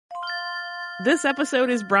This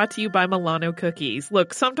episode is brought to you by Milano Cookies.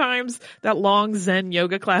 Look, sometimes that long Zen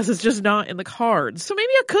yoga class is just not in the cards, so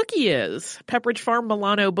maybe a cookie is. Pepperidge Farm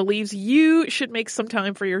Milano believes you should make some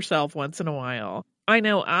time for yourself once in a while. I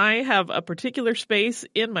know I have a particular space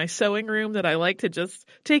in my sewing room that I like to just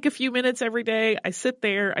take a few minutes every day. I sit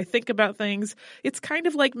there, I think about things. It's kind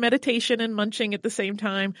of like meditation and munching at the same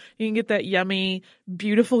time. You can get that yummy,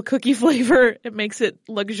 beautiful cookie flavor. It makes it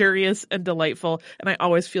luxurious and delightful, and I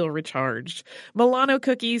always feel recharged. Milano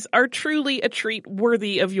cookies are truly a treat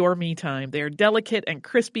worthy of your me time. They're delicate and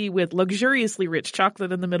crispy with luxuriously rich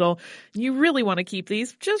chocolate in the middle. You really want to keep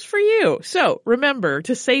these just for you. So remember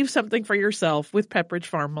to save something for yourself with Pepperidge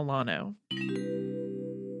Farm Milano.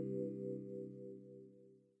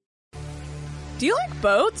 Do you like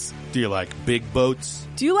boats? Do you like big boats?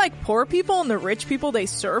 Do you like poor people and the rich people they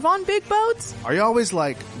serve on big boats? Are you always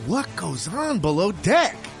like, what goes on below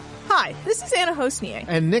deck? Hi, this is Anna Hosnier,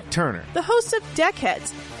 And Nick Turner. the hosts of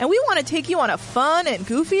Deckheads, and we want to take you on a fun and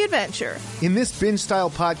goofy adventure. In this binge-style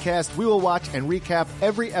podcast, we will watch and recap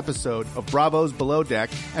every episode of Bravo's Below Deck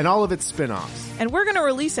and all of its spin-offs. And we're going to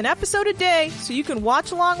release an episode a day so you can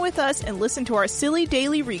watch along with us and listen to our silly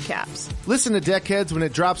daily recaps. Listen to Deckheads when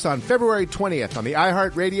it drops on February 20th on the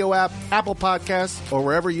iHeartRadio app, Apple Podcasts, or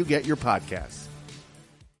wherever you get your podcasts.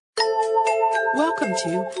 Welcome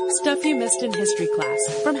to Stuff You Missed in History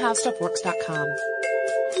Class from HowStuffWorks.com.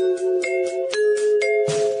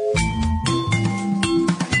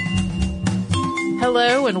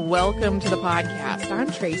 Hello and welcome to the podcast. I'm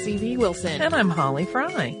Tracy V. Wilson. And I'm Holly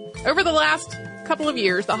Fry. Over the last couple of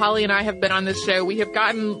years that Holly and I have been on this show, we have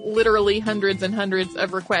gotten literally hundreds and hundreds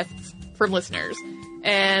of requests from listeners.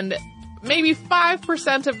 And maybe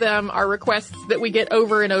 5% of them are requests that we get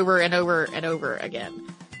over and over and over and over again.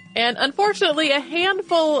 And unfortunately, a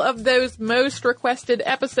handful of those most requested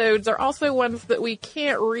episodes are also ones that we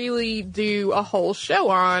can't really do a whole show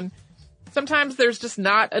on. Sometimes there's just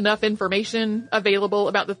not enough information available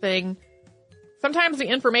about the thing. Sometimes the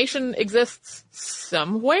information exists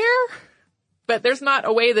somewhere, but there's not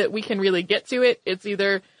a way that we can really get to it. It's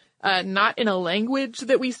either not in a language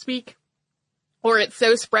that we speak, or it's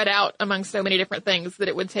so spread out among so many different things that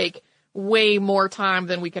it would take way more time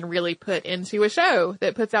than we can really put into a show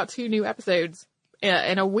that puts out 2 new episodes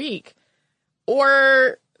in a week.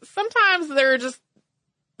 Or sometimes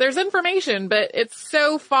there's information, but it's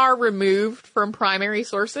so far removed from primary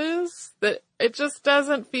sources that it just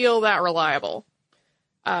doesn't feel that reliable.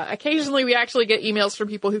 Occasionally we actually get emails from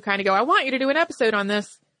people who kind of go, I want you to do an episode on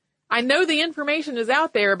this. I know the information is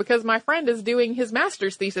out there because my friend is doing his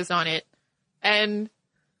master's thesis on it. And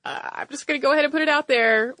I'm just going to go ahead and put it out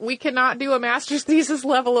there. We cannot do a master's thesis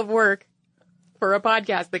level of work for a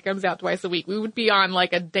podcast that comes out twice a week. We would be on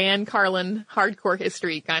like a Dan Carlin hardcore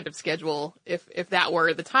history kind of schedule if that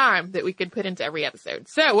were the time that we could put into every episode.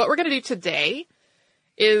 So what we're going to do today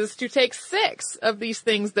is to take 6 of these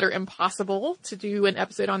things that are impossible to do an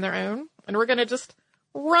episode on their own, and we're going to just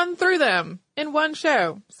run through them in one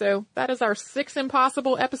show. So that is our 6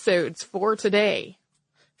 impossible episodes for today.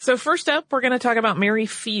 So first up, we're going to talk about Mary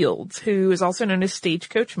Fields, who is also known as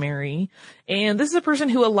Stagecoach Mary. And this is a person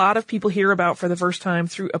who a lot of people hear about for the first time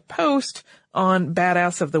through a post on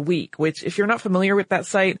Badass of the Week, which if you're not familiar with that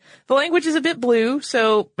site, the language is a bit blue,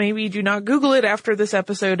 so maybe do not Google it after this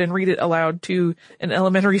episode and read it aloud to an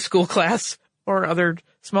elementary school class or other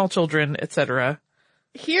small children, etc.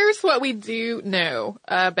 Here's what we do know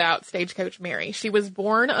about Stagecoach Mary. She was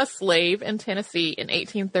born a slave in Tennessee in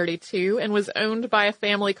 1832 and was owned by a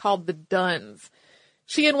family called the Dunns.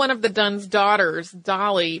 She and one of the Dunns' daughters,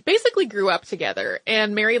 Dolly, basically grew up together,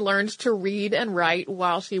 and Mary learned to read and write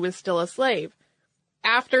while she was still a slave.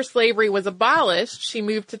 After slavery was abolished, she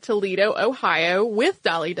moved to Toledo, Ohio with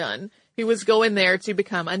Dolly Dunn, who was going there to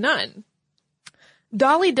become a nun.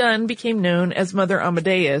 Dolly Dunn became known as Mother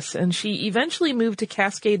Amadeus, and she eventually moved to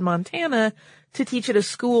Cascade, Montana to teach at a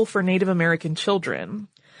school for Native American children.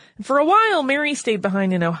 For a while, Mary stayed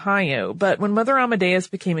behind in Ohio, but when Mother Amadeus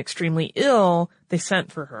became extremely ill, they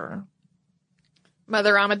sent for her.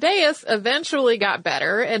 Mother Amadeus eventually got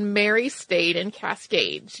better, and Mary stayed in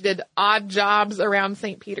Cascade. She did odd jobs around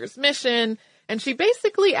St. Peter's Mission, and she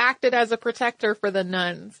basically acted as a protector for the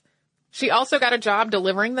nuns. She also got a job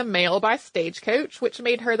delivering the mail by stagecoach, which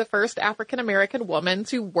made her the first African-American woman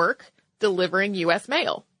to work delivering U.S.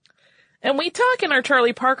 mail. And we talk in our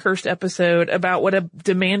Charlie Parkhurst episode about what a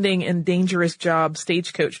demanding and dangerous job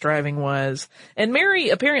stagecoach driving was. And Mary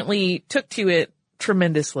apparently took to it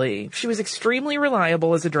tremendously. She was extremely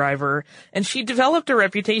reliable as a driver, and she developed a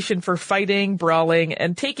reputation for fighting, brawling,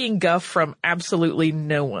 and taking guff from absolutely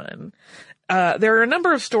no one. There are a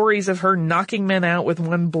number of stories of her knocking men out with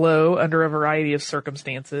one blow under a variety of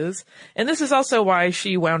circumstances. And this is also why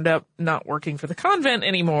she wound up not working for the convent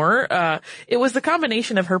anymore. It was the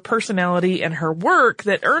combination of her personality and her work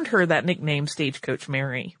that earned her that nickname Stagecoach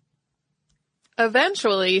Mary.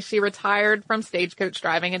 Eventually, she retired from stagecoach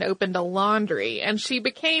driving and opened a laundry, and she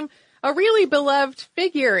became a really beloved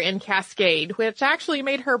figure in Cascade, which actually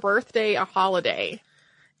made her birthday a holiday.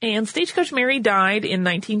 And Stagecoach Mary died in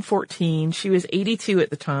 1914. She was 82 at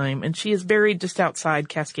the time, and she is buried just outside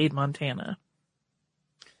Cascade, Montana.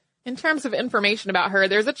 In terms of information about her,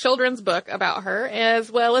 there's a children's book about her,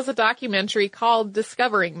 as well as a documentary called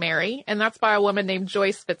Discovering Mary, and that's by a woman named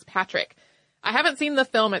Joyce Fitzpatrick. I haven't seen the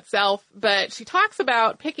film itself, but she talks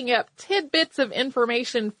about picking up tidbits of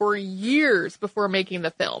information for years before making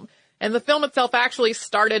the film. And the film itself actually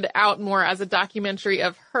started out more as a documentary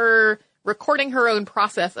of her recording her own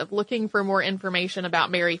process of looking for more information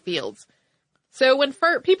about Mary Fields. So when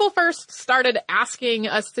people first started asking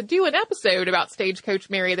us to do an episode about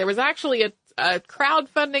Stagecoach Mary, there was actually a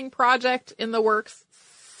crowdfunding project in the works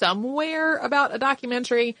somewhere about a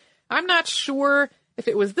documentary. I'm not sure if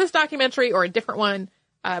it was this documentary or a different one,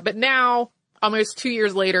 but now, almost 2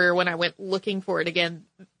 years later, when I went looking for it again,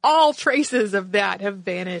 all traces of that have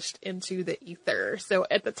vanished into the ether. So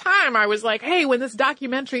at the time, I was like, hey, when this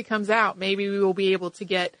documentary comes out, maybe we will be able to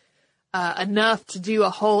get enough to do a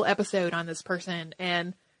whole episode on this person.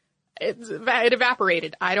 And it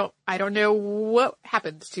evaporated. I don't know what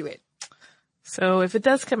happened to it. So if it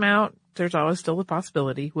does come out, there's always still a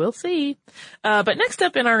possibility. We'll see. But next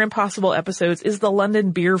up in our impossible episodes is the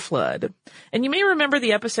London beer flood. And you may remember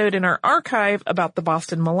the episode in our archive about the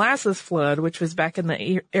Boston molasses flood, which was back in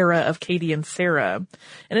the era of Katie and Sarah.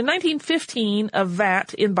 And in 1915, a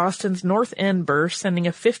vat in Boston's North End burst, sending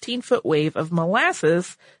a 15-foot wave of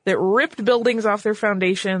molasses that ripped buildings off their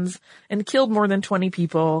foundations and killed more than 20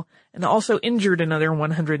 people and also injured another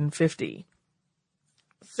 150.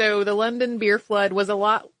 So the London beer flood was a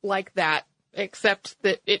lot like that, except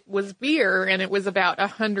that it was beer and it was about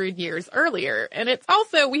 100 years earlier. And it's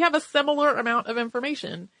also, we have a similar amount of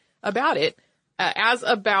information about it as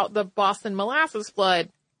about the Boston molasses flood,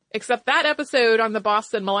 except that episode on the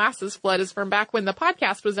Boston molasses flood is from back when the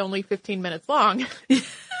podcast was only 15 minutes long.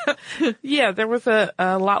 Yeah, there was a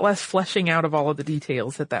lot less fleshing out of all of the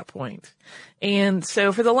details at that point. And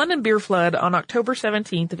so for the London beer flood on October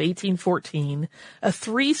 17th of 1814, a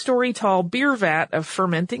 3-story tall beer vat of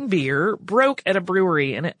fermenting beer broke at a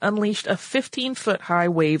brewery and it unleashed a 15-foot high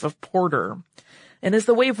wave of porter. And as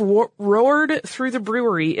the wave roared through the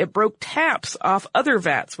brewery, it broke taps off other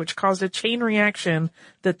vats, which caused a chain reaction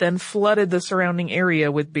that then flooded the surrounding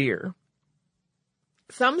area with beer.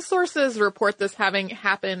 Some sources report this having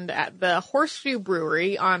happened at the Horseshoe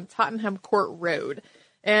Brewery on Tottenham Court Road.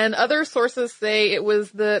 And other sources say it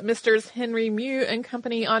was the Messrs. Henry Mew and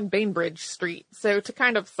Company on Bainbridge Street. So to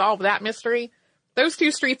kind of solve that mystery, those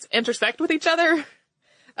two streets intersect with each other.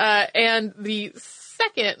 And the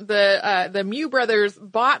Mew brothers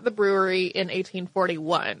bought the brewery in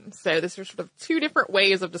 1841. So this are sort of two different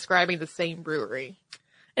ways of describing the same brewery.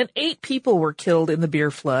 And 8 people were killed in the beer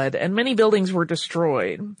flood, and many buildings were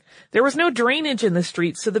destroyed. There was no drainage in the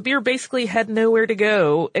streets, so the beer basically had nowhere to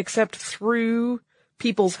go except through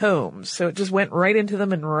people's homes. So it just went right into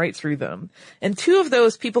them and right through them. And 2 of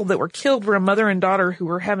those people that were killed were a mother and daughter who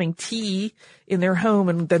were having tea in their home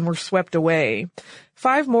and then were swept away.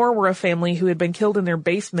 5 more were a family who had been killed in their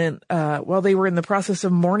basement while they were in the process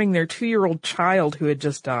of mourning their 2-year-old child who had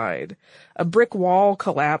just died. A brick wall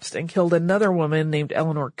collapsed and killed another woman named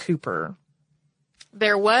Eleanor Cooper.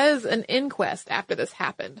 There was an inquest after this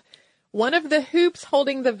happened. One of the hoops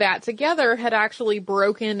holding the vat together had actually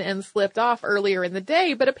broken and slipped off earlier in the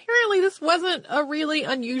day, but apparently this wasn't a really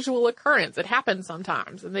unusual occurrence. It happened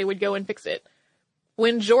sometimes, and they would go and fix it.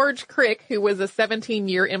 When George Crick, who was a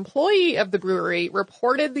 17-year employee of the brewery,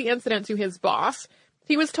 reported the incident to his boss,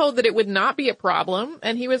 he was told that it would not be a problem,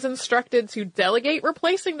 and he was instructed to delegate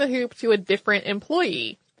replacing the hoop to a different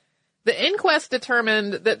employee. The inquest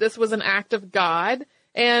determined that this was an act of God,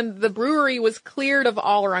 and the brewery was cleared of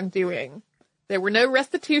all wrongdoing. There were no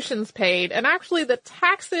restitutions paid, and actually the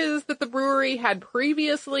taxes that the brewery had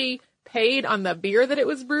previously paid on the beer that it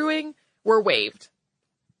was brewing were waived.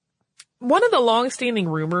 One of the long-standing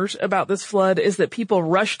rumors about this flood is that people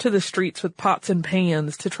rushed to the streets with pots and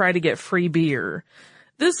pans to try to get free beer.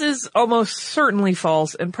 This is almost certainly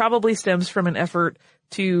false and probably stems from an effort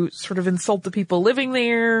to sort of insult the people living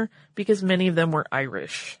there because many of them were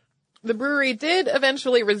Irish. The brewery did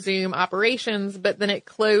eventually resume operations, but then it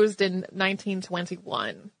closed in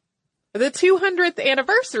 1921. The 200th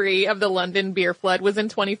anniversary of the London beer flood was in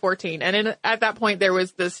 2014. And at that point, there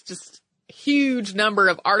was this just huge number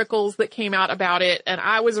of articles that came out about it. And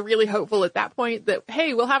I was really hopeful at that point that,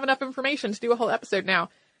 hey, we'll have enough information to do a whole episode now.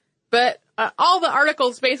 But all the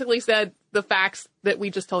articles basically said the facts that we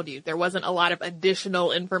just told you. There wasn't a lot of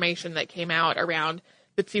additional information that came out around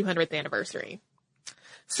the 200th anniversary.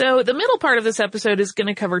 So the middle part of this episode is going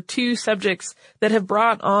to cover two subjects that have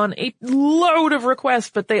brought on a load of requests,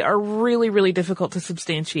 but they are really, really difficult to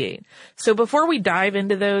substantiate. So before we dive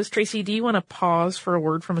into those, Tracy, do you want to pause for a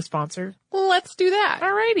word from a sponsor? Let's do that.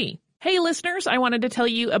 Alrighty. Hey listeners, I wanted to tell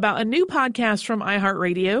you about a new podcast from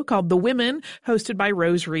iHeartRadio called The Women, hosted by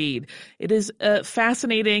Rose Reed. It is a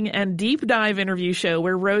fascinating and deep dive interview show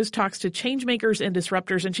where Rose talks to changemakers and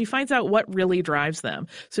disruptors, and she finds out what really drives them.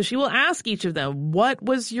 So she will ask each of them, what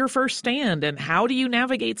was your first stand, and how do you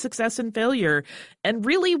navigate success and failure? And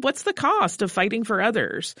really, what's the cost of fighting for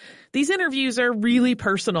others? These interviews are really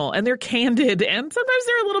personal, and they're candid, and sometimes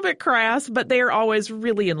they're a little bit crass, but they are always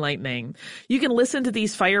really enlightening. You can listen to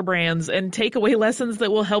these firebrands and take away lessons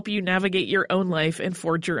that will help you navigate your own life and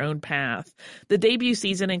forge your own path. The debut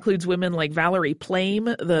season includes women like Valerie Plame,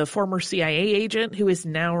 the former CIA agent who is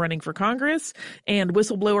now running for Congress, and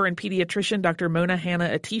whistleblower and pediatrician Dr. Mona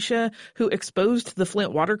Hanna-Attisha, who exposed the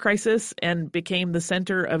Flint water crisis and became the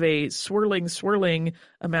center of a swirling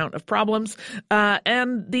amount of problems,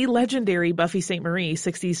 and the legendary Buffy Sainte-Marie,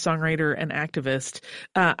 60s songwriter and activist.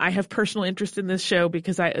 I have personal interest in this show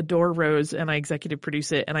because I adore Rose and I executive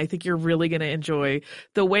produce it, and I think you're really going to enjoy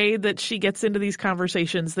the way that she gets into these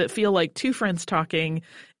conversations that feel like two friends talking,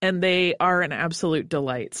 and they are an absolute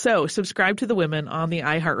delight. So subscribe to The Women on the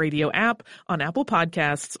iHeartRadio app, on Apple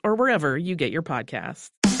Podcasts, or wherever you get your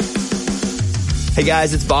podcasts. Hey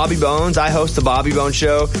guys, it's Bobby Bones. I host the Bobby Bones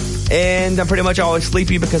Show, and I'm pretty much always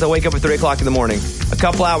sleepy because I wake up at 3 o'clock in the morning. A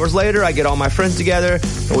couple hours later, I get all my friends together,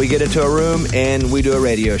 and we get into a room, and we do a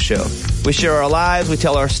radio show. We share our lives, we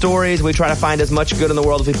tell our stories, we try to find as much good in the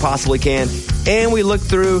world as we possibly can, and we look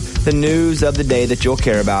through the news of the day that you'll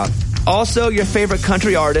care about. Also, your favorite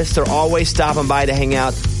country artists are always stopping by to hang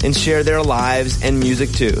out and share their lives and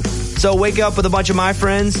music too. So wake up with a bunch of my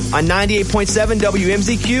friends on 98.7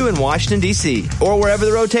 WMZQ in Washington, D.C., or wherever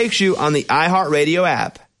the road takes you on the iHeartRadio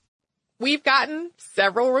app. We've gotten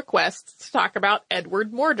several requests to talk about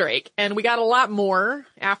Edward Mordrake, and we got a lot more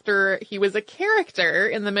after he was a character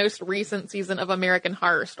in the most recent season of American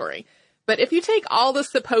Horror Story. But if you take all the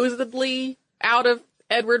supposedly out of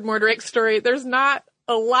Edward Mordrake's story, there's not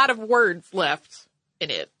a lot of words left in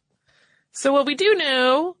it. So what we do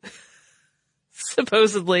know,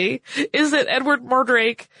 supposedly, is that Edward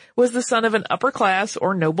Mordrake was the son of an upper class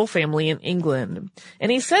or noble family in England.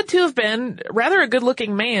 And he's said to have been rather a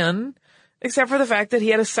good-looking man, except for the fact that he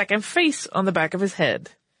had a second face on the back of his head.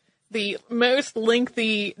 The most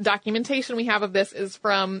lengthy documentation we have of this is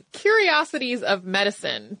from Curiosities of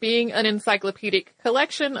Medicine, being an encyclopedic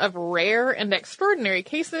collection of rare and extraordinary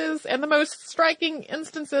cases and the most striking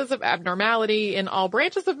instances of abnormality in all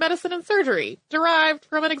branches of medicine and surgery, derived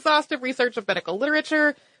from an exhaustive research of medical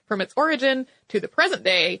literature from its origin to the present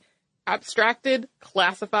day, abstracted,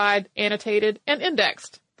 classified, annotated, and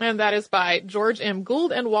indexed. And that is by George M.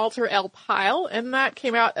 Gould and Walter L. Pyle, and that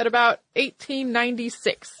came out at about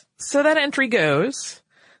 1896. So that entry goes,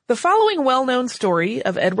 the following well-known story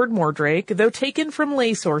of Edward Mordrake, though taken from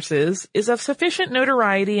lay sources, is of sufficient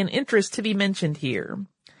notoriety and interest to be mentioned here.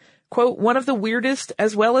 Quote, one of the weirdest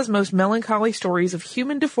as well as most melancholy stories of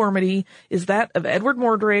human deformity is that of Edward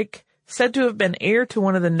Mordrake, said to have been heir to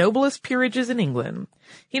one of the noblest peerages in England.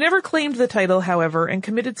 He never claimed the title, however, and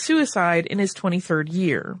committed suicide in his 23rd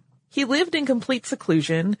year. He lived in complete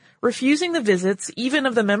seclusion, refusing the visits even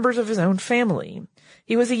of the members of his own family.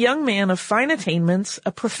 He was a young man of fine attainments,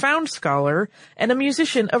 a profound scholar, and a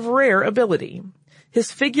musician of rare ability.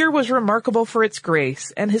 His figure was remarkable for its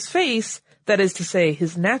grace, and his face, that is to say,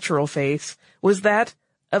 his natural face, was that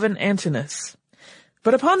of an Antinous.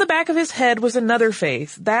 But upon the back of his head was another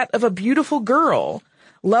face, that of a beautiful girl,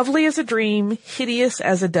 lovely as a dream, hideous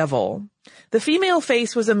as a devil. The female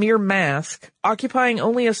face was a mere mask, occupying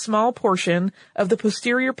only a small portion of the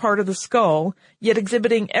posterior part of the skull, yet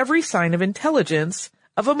exhibiting every sign of intelligence,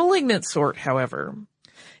 of a malignant sort, however.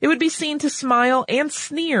 It would be seen to smile and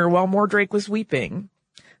sneer while Mordrake was weeping.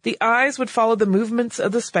 The eyes would follow the movements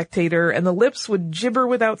of the spectator, and the lips would gibber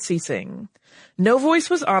without ceasing. No voice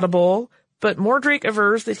was audible, but Mordrake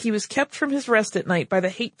avers that he was kept from his rest at night by the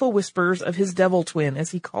hateful whispers of his devil twin, as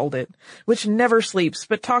he called it, which never sleeps,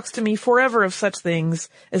 but talks to me forever of such things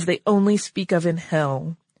as they only speak of in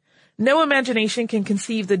hell. No imagination can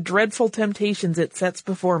conceive the dreadful temptations it sets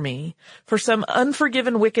before me. For some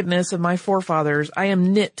unforgiven wickedness of my forefathers, I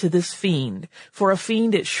am knit to this fiend, for a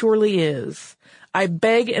fiend it surely is. I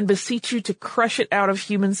beg and beseech you to crush it out of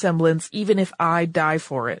human semblance, even if I die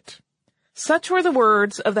for it. Such were the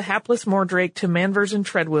words of the hapless Mordrake to Manvers and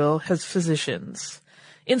Treadwell, his physicians.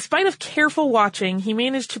 In spite of careful watching, he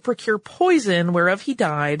managed to procure poison whereof he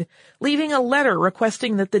died, leaving a letter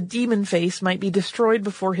requesting that the demon face might be destroyed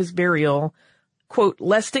before his burial, quote,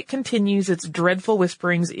 lest it continues its dreadful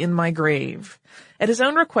whisperings in my grave. At his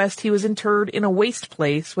own request, he was interred in a waste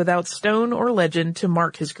place without stone or legend to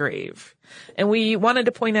mark his grave. And we wanted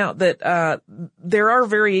to point out that there are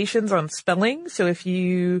variations on spelling, so if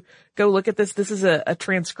you go look at this is a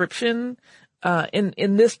transcription.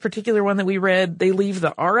 In this particular one that we read, they leave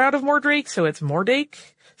the R out of Mordrake, so it's Mordake.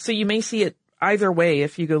 So you may see it either way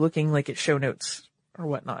if you go looking like at show notes or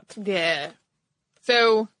whatnot. Yeah.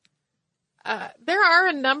 So, there are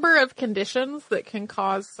a number of conditions that can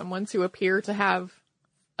cause someone to appear to have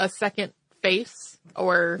a second face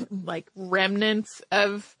or like remnants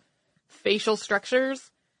of facial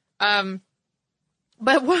structures. But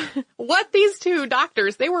what these two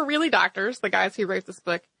doctors, they were really doctors, the guys who wrote this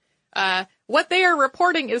book, what they are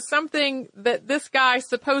reporting is something that this guy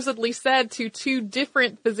supposedly said to two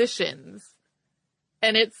different physicians.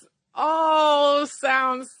 And it's all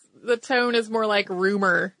the tone is more like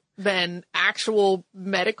rumor than actual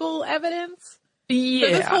medical evidence. Yeah.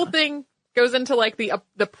 So this whole thing goes into like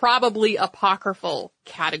the probably apocryphal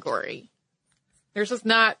category. There's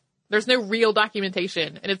no real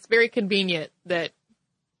documentation, and it's very convenient that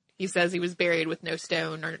he says he was buried with no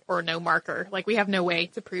stone or no marker. Like, we have no way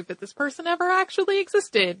to prove that this person ever actually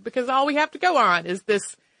existed, because all we have to go on is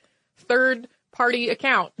this third-party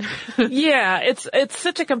account. Yeah, it's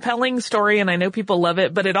such a compelling story, and I know people love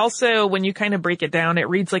it, but it also, when you kind of break it down, it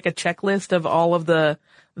reads like a checklist of all of the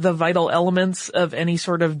vital elements of any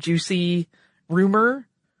sort of juicy rumor.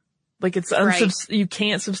 Like, it's you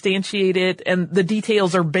can't substantiate it, and the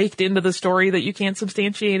details are baked into the story that you can't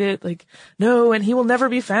substantiate it. Like, no, and he will never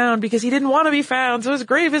be found because he didn't want to be found, so his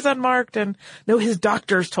grave is unmarked, and no, his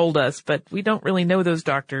doctors told us, but we don't really know those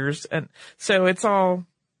doctors, and so it's all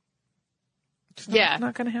just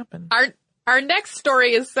not going to happen. Our next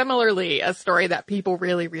story is similarly a story that people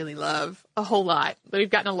really, really love a whole lot, that we've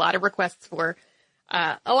gotten a lot of requests for.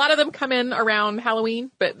 A lot of them come in around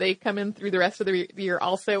Halloween, but they come in through the rest of the year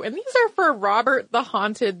also. And these are for Robert the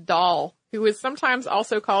Haunted Doll, who is sometimes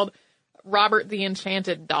also called Robert the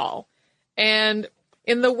Enchanted Doll. And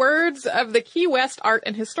in the words of the Key West Art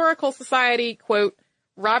and Historical Society, quote,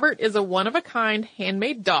 Robert is a one-of-a-kind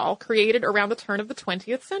handmade doll created around the turn of the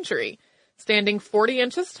 20th century. Standing 40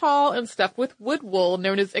 inches tall and stuffed with wood wool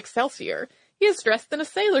known as Excelsior, he is dressed in a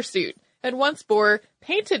sailor suit and once bore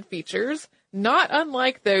painted features not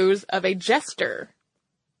unlike those of a jester.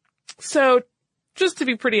 So, just to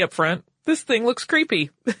be pretty upfront, this thing looks creepy.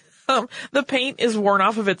 The paint is worn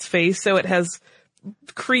off of its face, so it has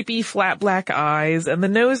creepy flat black eyes, and the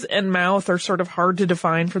nose and mouth are sort of hard to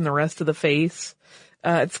define from the rest of the face.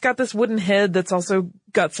 It's got this wooden head that's also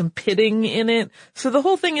got some pitting in it, so the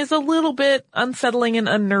whole thing is a little bit unsettling and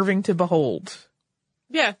unnerving to behold.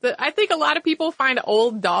 Yeah, I think a lot of people find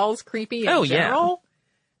old dolls creepy in general. Yeah.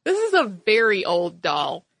 This is a very old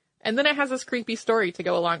doll, and then it has this creepy story to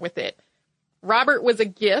go along with it. Robert was a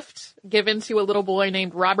gift given to a little boy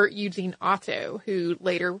named Robert Eugene Otto, who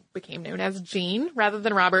later became known as Gene rather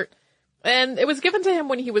than Robert, and it was given to him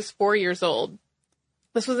when he was 4 years old.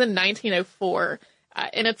 This was in 1904,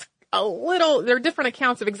 and it's there are different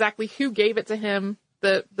accounts of exactly who gave it to him.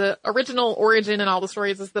 The original origin in all the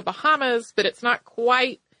stories is the Bahamas, but it's not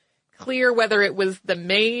quite clear whether it was the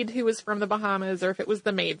maid who was from the Bahamas or if it was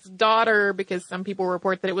the maid's daughter, because some people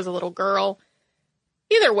report that it was a little girl.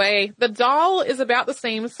 Either way, the doll is about the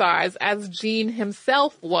same size as Gene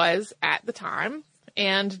himself was at the time,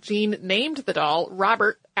 and Gene named the doll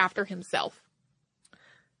Robert after himself.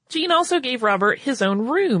 Gene also gave Robert his own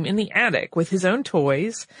room in the attic with his own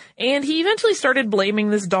toys, and he eventually started blaming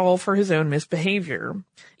this doll for his own misbehavior.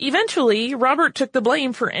 Eventually, Robert took the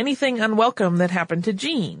blame for anything unwelcome that happened to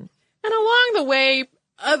Gene. And along the way,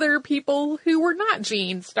 other people who were not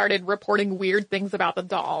Gene started reporting weird things about the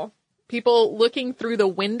doll. People looking through the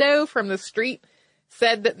window from the street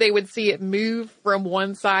said that they would see it move from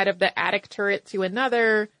one side of the attic turret to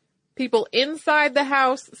another. People inside the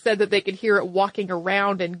house said that they could hear it walking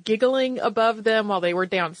around and giggling above them while they were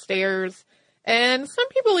downstairs. And some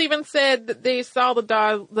people even said that they saw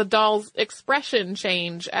the doll's expression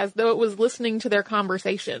change as though it was listening to their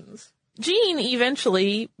conversations. Gene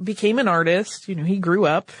eventually became an artist. He grew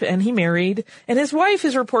up and he married, and his wife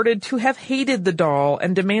is reported to have hated the doll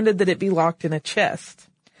and demanded that it be locked in a chest.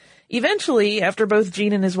 Eventually, after both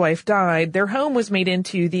Gene and his wife died, their home was made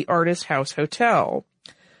into the Artist House Hotel.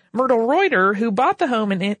 Myrtle Reuter, who bought the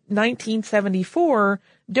home in 1974,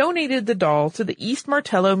 donated the doll to the East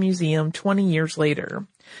Martello Museum 20 years later.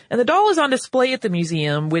 And the doll is on display at the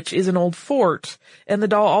museum, which is an old fort, and the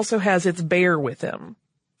doll also has its bear with him.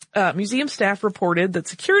 Museum staff reported that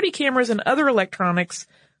security cameras and other electronics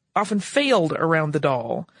often failed around the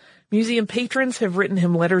doll. Museum patrons have written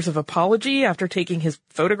him letters of apology after taking his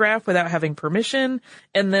photograph without having permission,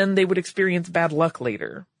 and then they would experience bad luck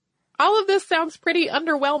later. All of this sounds pretty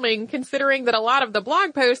underwhelming, considering that a lot of the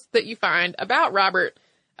blog posts that you find about Robert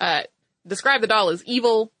describe the doll as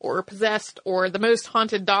evil or possessed or the most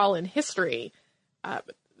haunted doll in history.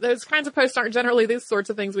 Those kinds of posts aren't generally these sorts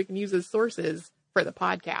of things we can use as sources for the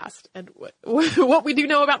podcast. And what we do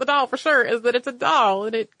know about the doll for sure is that it's a doll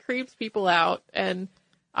and it creeps people out. And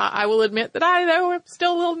I will admit that I'm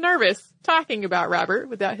still a little nervous talking about Robert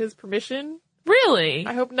without his permission. Really?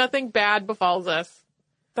 I hope nothing bad befalls us.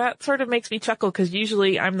 That sort of makes me chuckle because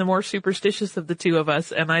usually I'm the more superstitious of the two of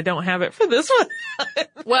us and I don't have it for this one.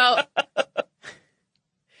 Well,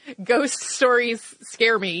 ghost stories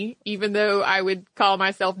scare me, even though I would call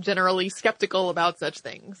myself generally skeptical about such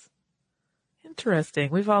things.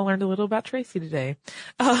 Interesting. We've all learned a little about Tracy today.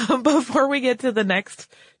 Before we get to the next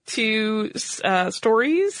two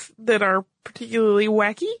stories that are particularly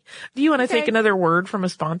wacky, do you want to take another word from a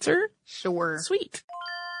sponsor? Sure. Sweet.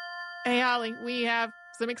 Hey, Holly, we have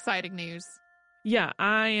some exciting news. Yeah,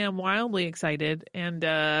 I am wildly excited, and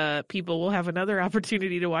people will have another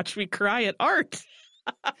opportunity to watch me cry at art.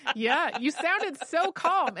 Yeah, you sounded so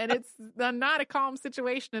calm, and it's not a calm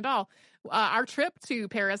situation at all. Our trip to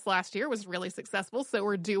Paris last year was really successful, so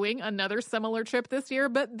we're doing another similar trip this year,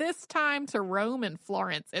 but this time to Rome and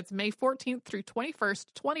Florence. It's May 14th through 21st,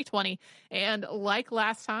 2020, and like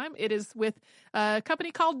last time, it is with a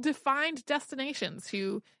company called Defined Destinations,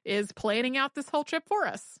 who is planning out this whole trip for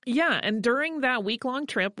us. Yeah, and during that week-long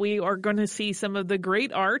trip, we are going to see some of the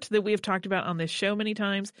great art that we have talked about on this show many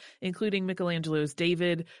times, including Michelangelo's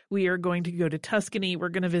David. We are going to go to Tuscany. We're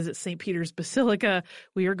going to visit St. Peter's Basilica.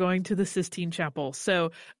 We are going to the Sistine Chapel.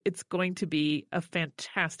 So it's going to be a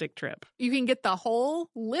fantastic trip. You can get the whole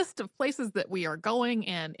list of places that we are going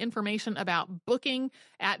and information about booking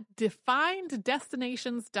at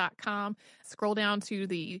defineddestinations.com. Scroll down to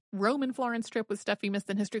the Rome and Florence trip with stuff you missed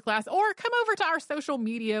in history class, or come over to our social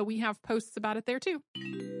media. We have posts about it there too.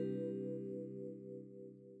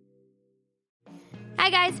 Hi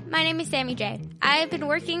guys, my name is Sammy J. I have been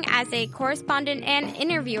working as a correspondent and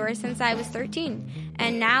interviewer since I was 13.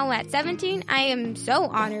 And now at 17, I am so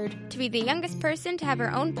honored to be the youngest person to have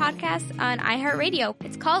her own podcast on iHeartRadio.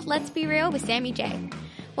 It's called Let's Be Real with Sammy J.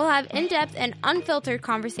 We'll have in-depth and unfiltered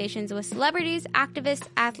conversations with celebrities, activists,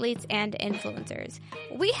 athletes, and influencers.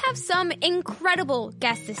 We have some incredible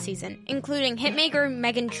guests this season, including hitmaker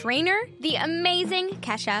Meghan Trainor, the amazing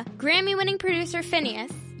Kesha, Grammy-winning producer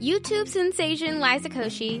Phineas, YouTube sensation Liza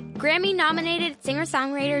Koshy, Grammy-nominated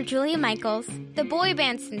singer-songwriter Julia Michaels, the boy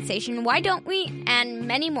band sensation Why Don't We, and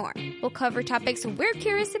many more. We'll cover topics we're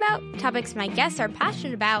curious about, topics my guests are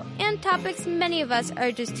passionate about, and topics many of us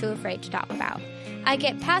are just too afraid to talk about. I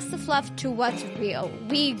get past the fluff to what's real.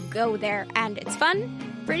 We go there, and it's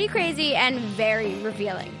fun, pretty crazy, and very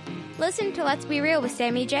revealing. Listen to Let's Be Real with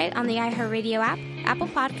Sammy J on the iHeartRadio app, Apple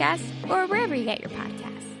Podcasts, or wherever you get your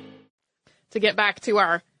podcasts. To get back to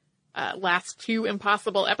our last two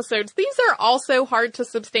impossible episodes, these are also hard to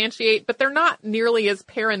substantiate, but they're not nearly as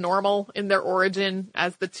paranormal in their origin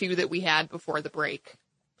as the two that we had before the break.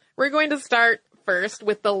 We're going to start first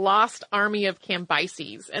with the Lost Army of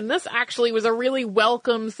Cambyses, and this actually was a really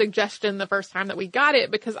welcome suggestion the first time that we got it,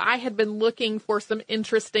 because I had been looking for some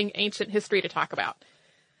interesting ancient history to talk about.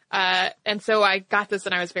 And so I got this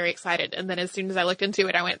and I was very excited, and then as soon as I looked into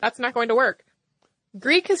it, I went, that's not going to work.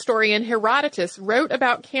 Greek historian Herodotus wrote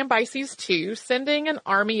about Cambyses II sending an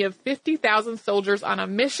army of 50,000 soldiers on a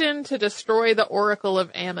mission to destroy the Oracle of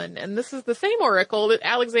Ammon. And this is the same oracle that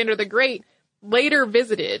Alexander the Great later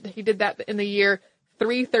visited. He did that in the year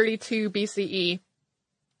 332 BCE.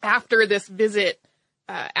 After this visit,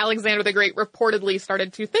 Alexander the Great reportedly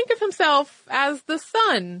started to think of himself as the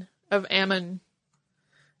son of Ammon.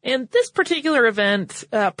 And this particular event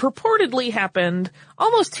purportedly happened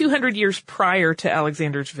almost 200 years prior to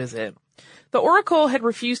Alexander's visit. The oracle had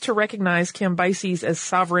refused to recognize Cambyses as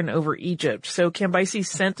sovereign over Egypt, so Cambyses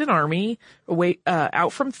sent an army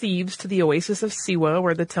out from Thebes to the oasis of Siwa,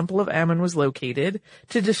 where the temple of Ammon was located,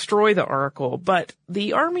 to destroy the oracle, but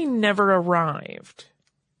the army never arrived.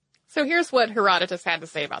 So here's what Herodotus had to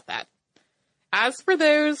say about that. As for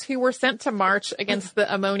those who were sent to march against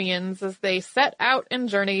the Ammonians as they set out and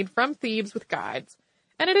journeyed from Thebes with guides,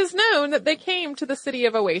 and it is known that they came to the city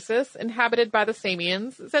of Oasis, inhabited by the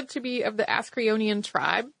Samians, said to be of the Ascreonian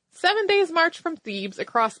tribe, 7 days' march from Thebes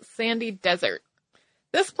across sandy desert.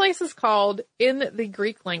 This place is called, in the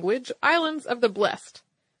Greek language, Islands of the Blessed.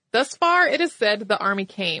 Thus far, it is said the army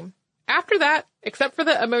came. After that, except for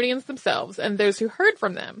the Ammonians themselves and those who heard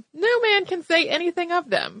from them, no man can say anything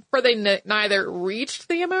of them, for they neither reached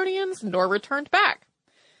the Ammonians nor returned back.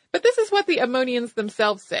 But this is what the Ammonians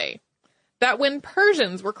themselves say, that when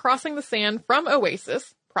Persians were crossing the sand from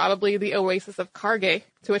Oasis, probably the oasis of Karge,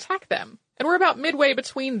 to attack them, and were about midway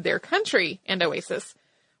between their country and Oasis,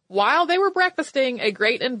 while they were breakfasting, a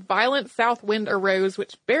great and violent south wind arose,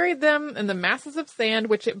 which buried them in the masses of sand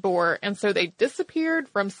which it bore, and so they disappeared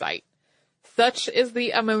from sight. Such is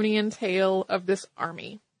the Ammonian tale of this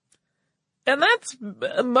army. And that's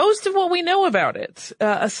most of what we know about it.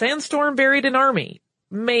 A sandstorm buried an army.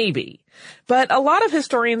 Maybe. But a lot of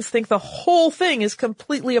historians think the whole thing is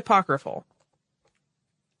completely apocryphal.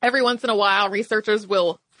 Every once in a while, researchers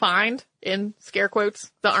will find, in scare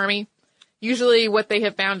quotes, the army. Usually what they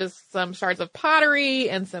have found is some shards of pottery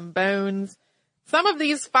and some bones. Some of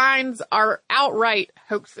these finds are outright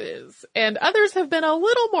hoaxes, and others have been a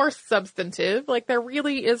little more substantive, like there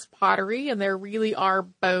really is pottery and there really are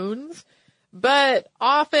bones. But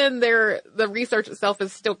often the research itself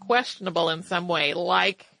is still questionable in some way,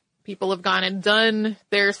 like people have gone and done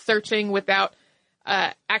their searching without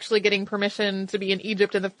actually getting permission to be in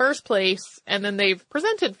Egypt in the first place, and then they've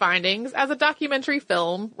presented findings as a documentary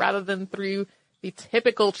film rather than through the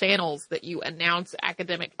typical channels that you announce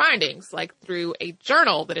academic findings, like through a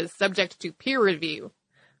journal that is subject to peer review.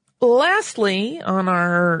 Lastly, on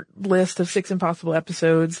our list of 6 impossible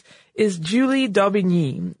episodes is Julie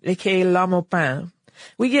d'Aubigny, aka La Maupin.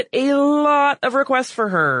 We get a lot of requests for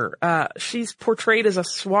her. She's portrayed as a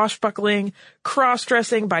swashbuckling,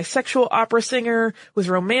 cross-dressing, bisexual opera singer with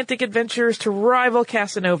romantic adventures to rival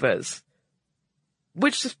Casanovas,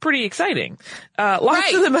 which is pretty exciting.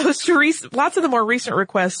 Lots of the more recent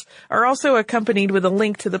requests are also accompanied with a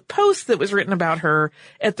link to the post that was written about her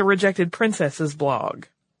at the Rejected Princesses blog.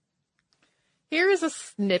 Here is a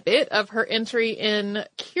snippet of her entry in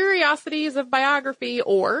Curiosities of Biography,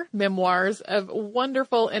 or Memoirs of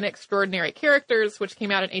Wonderful and Extraordinary Characters, which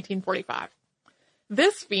came out in 1845.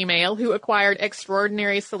 This female, who acquired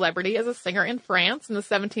extraordinary celebrity as a singer in France in the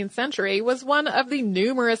 17th century, was one of the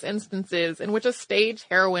numerous instances in which a stage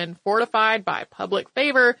heroine, fortified by public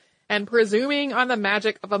favor and presuming on the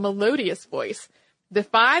magic of a melodious voice,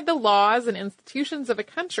 defied the laws and institutions of a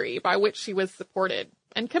country by which she was supported,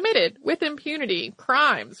 and committed, with impunity,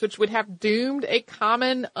 crimes which would have doomed a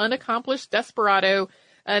common, unaccomplished desperado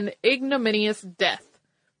an ignominious death.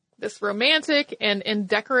 This romantic and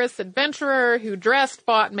indecorous adventurer who dressed,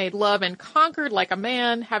 fought, made love, and conquered like a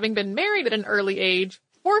man, having been married at an early age,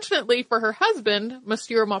 fortunately for her husband,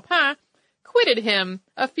 Monsieur Maupin, quitted him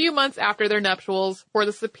a few months after their nuptials for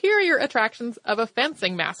the superior attractions of a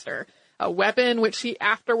fencing master, a weapon which he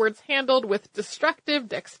afterwards handled with destructive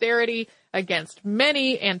dexterity against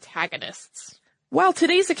many antagonists. While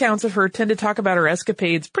today's accounts of her tend to talk about her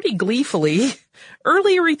escapades pretty gleefully,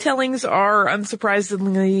 early retellings are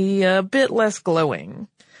unsurprisingly a bit less glowing.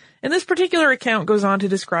 And this particular account goes on to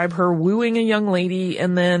describe her wooing a young lady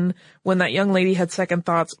and then, when that young lady had second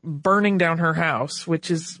thoughts, burning down her house,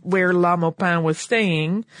 which is where La Maupin was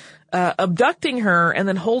staying, abducting her and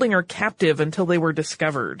then holding her captive until they were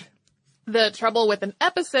discovered. The trouble with an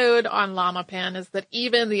episode on La Maupin is that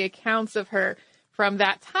even the accounts of her from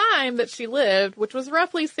that time that she lived, which was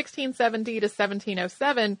roughly 1670 to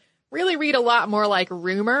 1707, really read a lot more like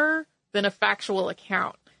rumor than a factual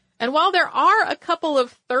account. And while there are a couple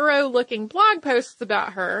of thorough-looking blog posts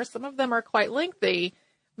about her, some of them are quite lengthy,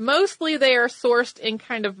 mostly they are sourced in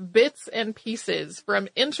kind of bits and pieces from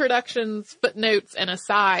introductions, footnotes, and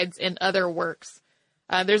asides in other works.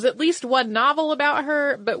 There's at least one novel about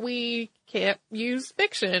her, but we can't use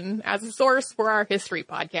fiction as a source for our history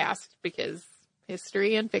podcast because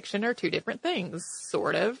history and fiction are two different things,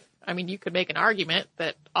 sort of. I mean, you could make an argument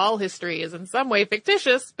that all history is in some way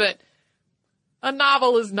fictitious, but a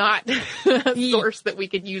novel is not a source that we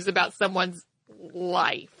could use about someone's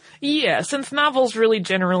life. Yeah, since novels really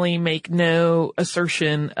generally make no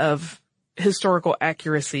assertion of historical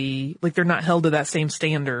accuracy, like they're not held to that same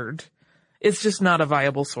standard. It's just not a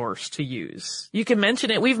viable source to use. You can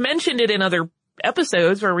mention it. We've mentioned it in other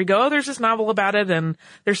episodes where we go, oh, there's this novel about it and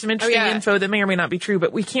there's some interesting info that may or may not be true,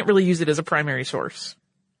 but we can't really use it as a primary source.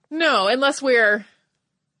 No, unless our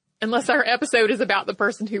episode is about the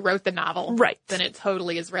person who wrote the novel. Right. Then it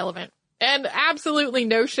totally is relevant. And absolutely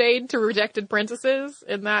no shade to Rejected Princesses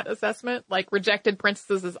in that assessment. Like, Rejected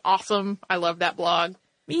Princesses is awesome. I love that blog.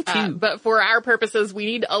 Me too. But for our purposes, we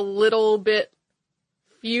need a little bit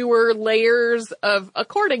fewer layers of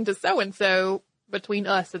according to so-and-so between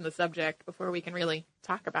us and the subject before we can really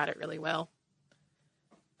talk about it really well.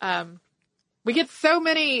 We get so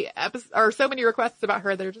many requests about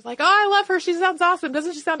her that are just like, oh, I love her. She sounds awesome.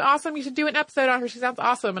 Doesn't she sound awesome? You should do an episode on her. She sounds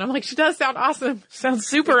awesome. And I'm like, she does sound awesome. Sounds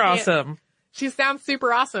super awesome. She sounds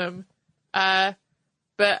super awesome. But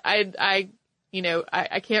I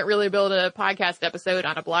can't really build a podcast episode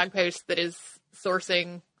on a blog post that is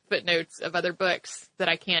sourcing footnotes of other books that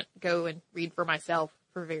I can't go and read for myself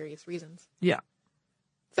for various reasons. Yeah.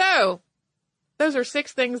 So, those are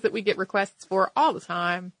 6 things that we get requests for all the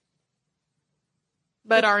time,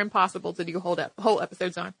 but are impossible to do whole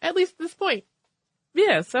episodes on, at least at this point.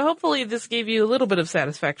 Yeah, so hopefully this gave you a little bit of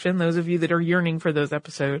satisfaction, those of you that are yearning for those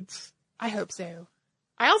episodes. I hope so.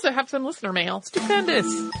 I also have some listener mail. Stupendous.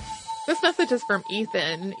 This message is from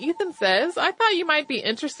Ethan. Ethan says, I thought you might be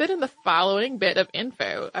interested in the following bit of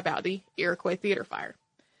info about the Iroquois Theater fire.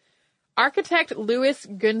 Architect Louis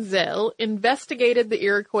Gunzel investigated the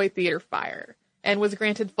Iroquois Theater fire and was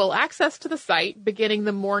granted full access to the site beginning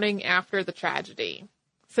the morning after the tragedy.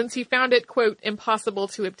 Since he found it, quote, impossible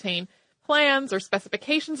to obtain plans or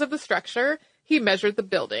specifications of the structure, he measured the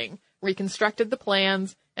building, reconstructed the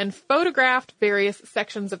plans, and photographed various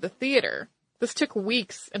sections of the theater. This took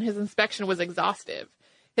weeks, and his inspection was exhaustive.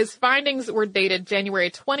 His findings were dated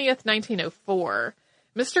January 20th, 1904.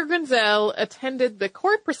 Mr. Gunzel attended the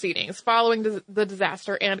court proceedings following the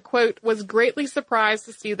disaster and, quote, was greatly surprised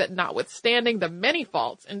to see that notwithstanding the many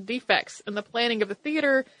faults and defects in the planning of the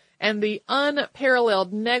theater and the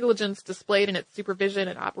unparalleled negligence displayed in its supervision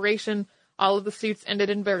and operation, all of the suits ended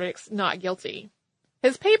in verdicts not guilty.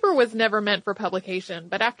 His paper was never meant for publication,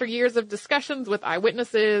 but after years of discussions with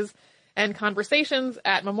eyewitnesses and conversations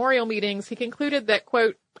at memorial meetings, he concluded that,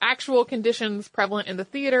 quote, actual conditions prevalent in the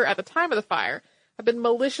theater at the time of the fire have been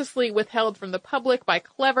maliciously withheld from the public by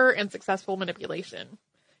clever and successful manipulation.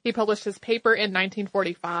 He published his paper in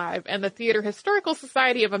 1945, and the Theater Historical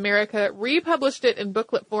Society of America republished it in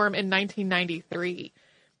booklet form in 1993.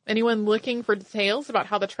 Anyone looking for details about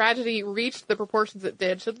how the tragedy reached the proportions it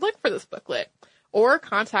did should look for this booklet, or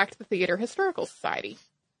contact the Theater Historical Society.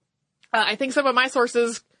 I think some of my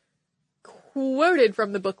sources quoted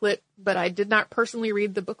from the booklet, but I did not personally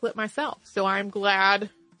read the booklet myself, so I'm glad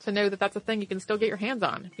to know that that's a thing you can still get your hands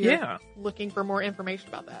on if you're looking for more information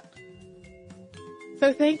about that.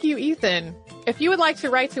 So thank you, Ethan. If you would like to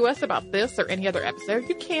write to us about this or any other episode,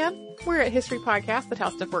 you can. We're at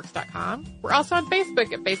historypodcast@howstuffworks.com. We're also on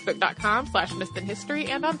Facebook at facebook.com/missedinhistory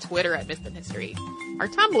and on Twitter at missedinhistory. Our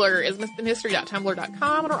Tumblr is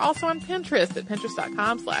missedinhistory.tumblr.com, and we're also on Pinterest at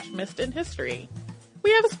pinterest.com/missedinhistory.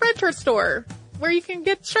 We have a Spreadshirt store where you can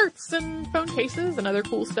get shirts and phone cases and other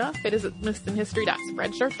cool stuff. It is at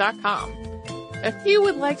missedinhistory.spreadshirt.com. If you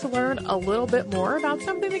would like to learn a little bit more about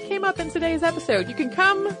something that came up in today's episode, you can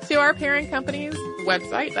come to our parent company's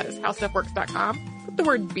website, that is howstuffworks.com. Put the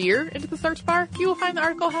word beer into the search bar. You will find the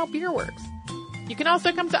article How Beer Works. You can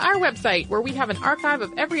also come to our website where we have an archive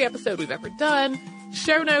of every episode we've ever done,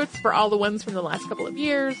 show notes for all the ones from the last couple of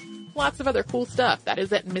years, lots of other cool stuff. That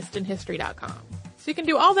is at missedinhistory.com. So you can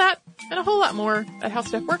do all that and a whole lot more at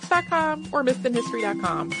howstuffworks.com or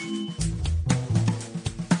missedinhistory.com.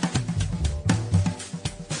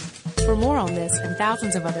 For more on this and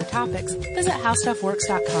thousands of other topics, visit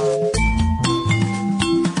howstuffworks.com.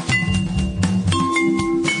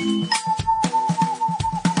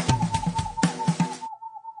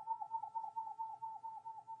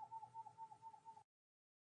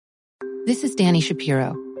 This is Dani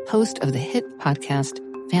Shapiro, host of the hit podcast,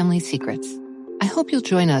 Family Secrets. I hope you'll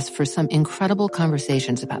join us for some incredible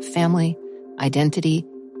conversations about family, identity,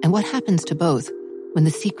 and what happens to both when the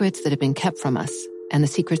secrets that have been kept from us and the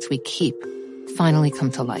secrets we keep finally come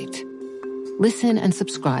to light. Listen and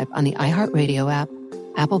subscribe on the iHeartRadio app,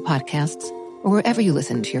 Apple Podcasts, or wherever you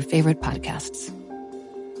listen to your favorite podcasts.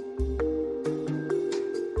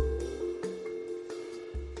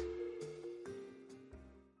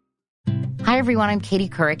 Hi, everyone. I'm Katie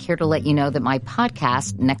Couric, here to let you know that my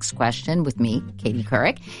podcast, Next Question with me, Katie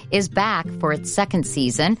Couric, is back for its second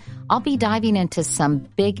season. I'll be diving into some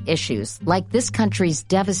big issues like this country's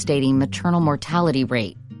devastating maternal mortality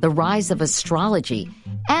rate, the rise of astrology,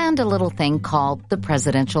 and a little thing called the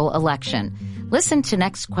presidential election. Listen to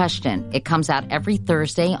Next Question. It comes out every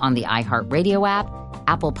Thursday on the iHeartRadio app,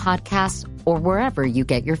 Apple Podcasts, or wherever you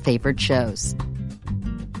get your favorite shows.